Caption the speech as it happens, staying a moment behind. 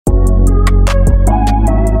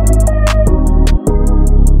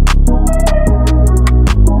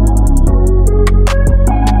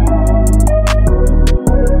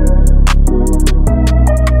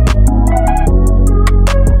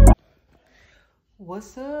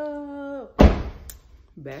What's up?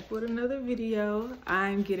 Back with another video.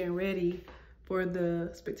 I'm getting ready for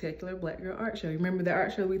the Spectacular Black Girl Art Show. Remember the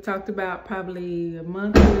art show we talked about probably a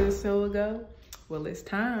month or so ago? Well, it's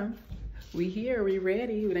time. We here, we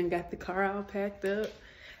ready. We done got the car all packed up,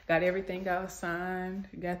 got everything all signed,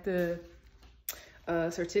 got the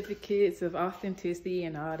certificates of authenticity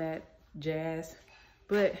and all that jazz.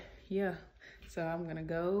 But yeah, so I'm gonna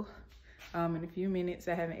go in a few minutes.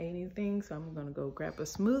 I haven't ate anything, so I'm gonna go grab a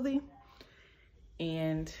smoothie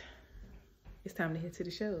and it's time to head to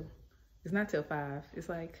the show. It's not till 5, it's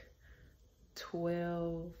like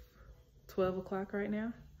 12 o'clock right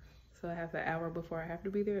now. So I have an hour before I have to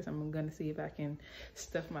be there. So I'm gonna see if I can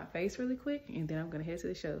stuff my face really quick and then I'm gonna head to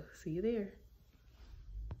the show. See you there.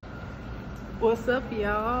 What's up,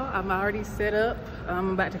 y'all? I'm already set up.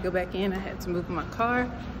 I'm about to go back in. I had to move my car.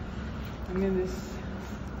 I'm in this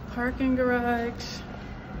parking garage.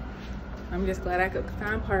 I'm just glad I could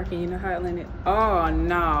find parking. You know how Atlanta. Oh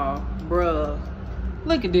no, bruh.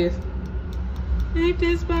 Look at this. Ain't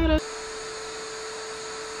this about a...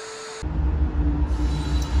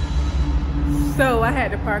 So I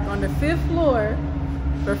had to park on the 5th floor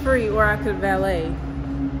for free, or I could valet.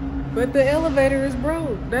 But the elevator is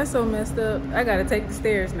broke. That's so messed up. I gotta take the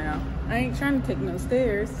stairs now. I ain't trying to take no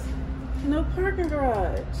stairs. No parking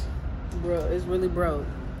garage. Bruh, it's really broke.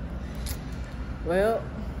 Well,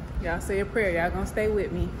 y'all say a prayer. Y'all gonna stay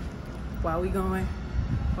with me while we're going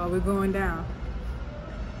down.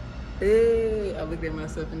 Hey, I looked at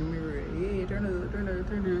myself in the mirror. Yeah, turn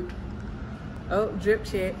up. Oh, drip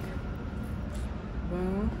check.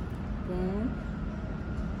 Boom, boom.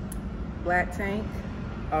 Black tank.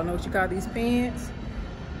 I don't know what you call these pants.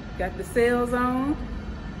 Got the sails on.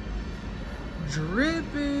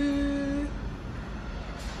 Dripping.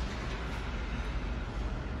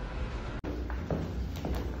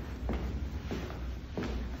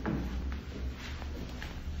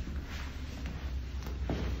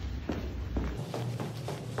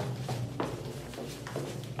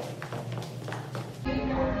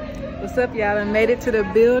 What's up, y'all? I made it to the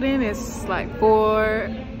building. It's like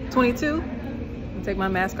 4:22. Take my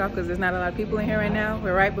mask off because there's not a lot of people in here right now.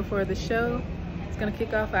 We're right before the show. It's gonna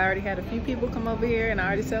kick off. I already had a few people come over here and I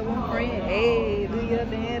already saw one friend. Hey, do your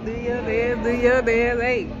dance, do your dance, do your dance.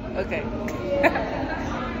 Hey, okay.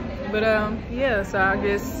 But yeah, so I'll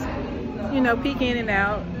just, you know, peek in and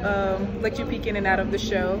out, let you peek in and out of the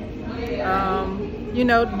show. You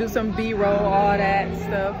know, do some B-roll, all that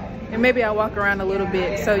stuff. And maybe I'll walk around a little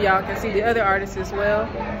bit so y'all can see the other artists as well.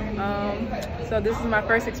 So this is my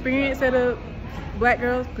first experience at a Black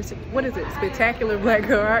Girls, what is it? Spectacular Black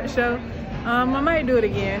Girl Art Show. I might do it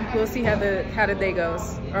again. We'll see how the day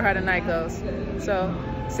goes or how the night goes. So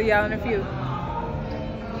see y'all in a few.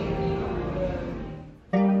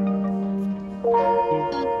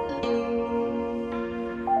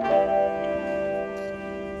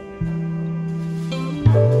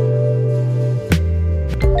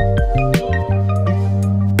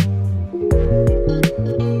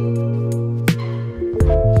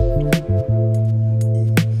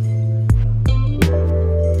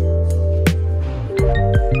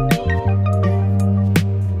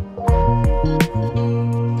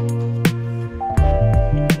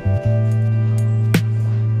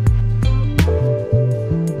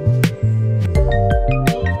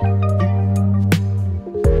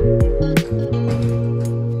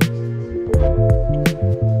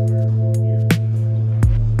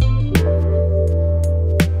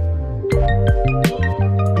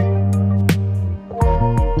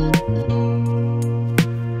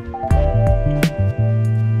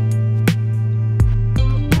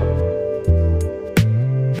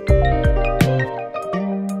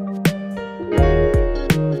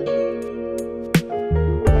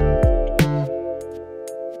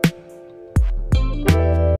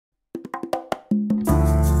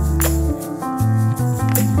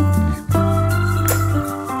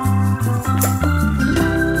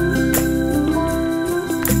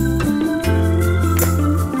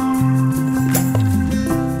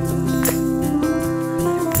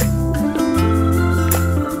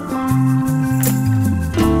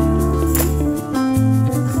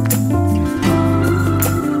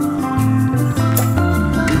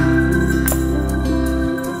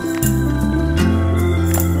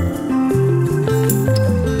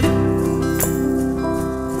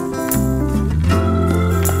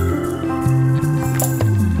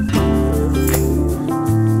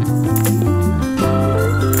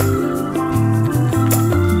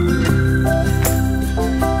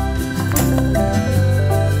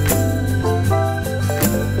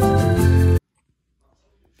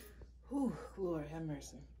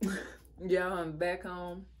 Y'all, I'm back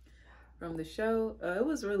home from the show. It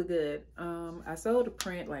was really good. I sold a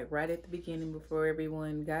print like right at the beginning before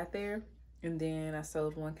everyone got there, and then I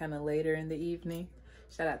sold one kind of later in the evening.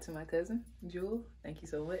 Shout out to my cousin Jewel, thank you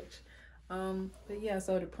so much. But yeah, I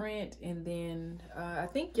sold a print, and then I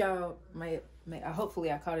think y'all might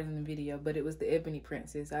hopefully I caught it in the video, but it was the Ebony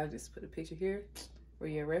Princess. I'll just put a picture here for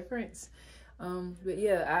your reference. But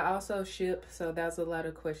yeah, I also ship, so that's a lot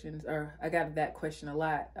of questions, or I got that question a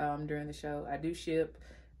lot during the show. I do ship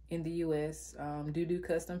in the US, do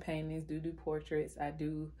custom paintings, do portraits, I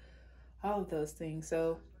do all of those things.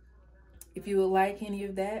 So if you would like any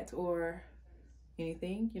of that or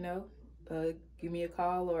anything, you know, give me a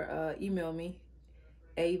call or email me,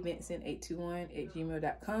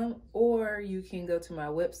 avincent821@gmail.com, or you can go to my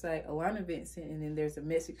website, Alana Vincent, and then there's a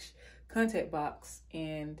message contact box,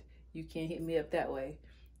 and you can hit me up that way.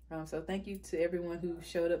 So thank you to everyone who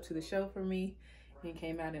showed up to the show for me and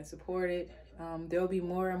came out and supported. There'll be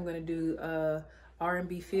more. I'm gonna do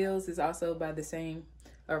R&B Feels is also by the same,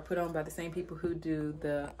 or put on by the same people who do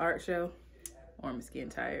the art show. Or I'm just getting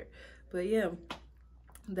tired. But yeah,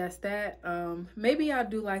 that's that. Maybe I'll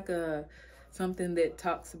do like something that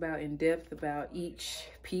talks about in depth about each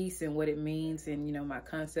piece and what it means, and you know, my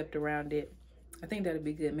concept around it. I think that'd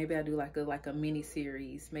be good. Maybe I'll do like a mini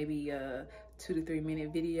series, maybe a 2 to 3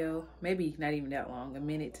 minute video, maybe not even that long, a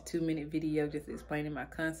 1 to 2 minute video just explaining my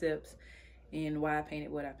concepts and why I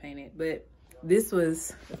painted what I painted. But this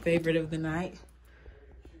was a favorite of the night.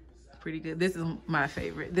 Pretty good. This is my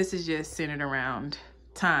favorite. This is just centered around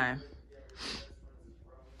time.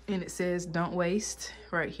 And it says don't waste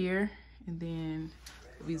right here. And then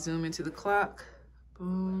we zoom into the clock.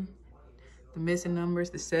 Boom. The missing numbers,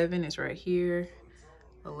 the 7 is right here.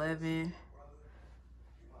 11,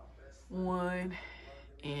 1,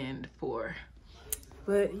 and 4.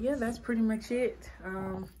 But yeah, that's pretty much it.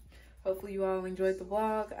 Hopefully you all enjoyed the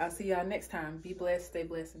vlog. I'll see y'all next time. Be blessed, stay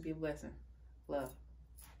blessed, and be a blessing. Love.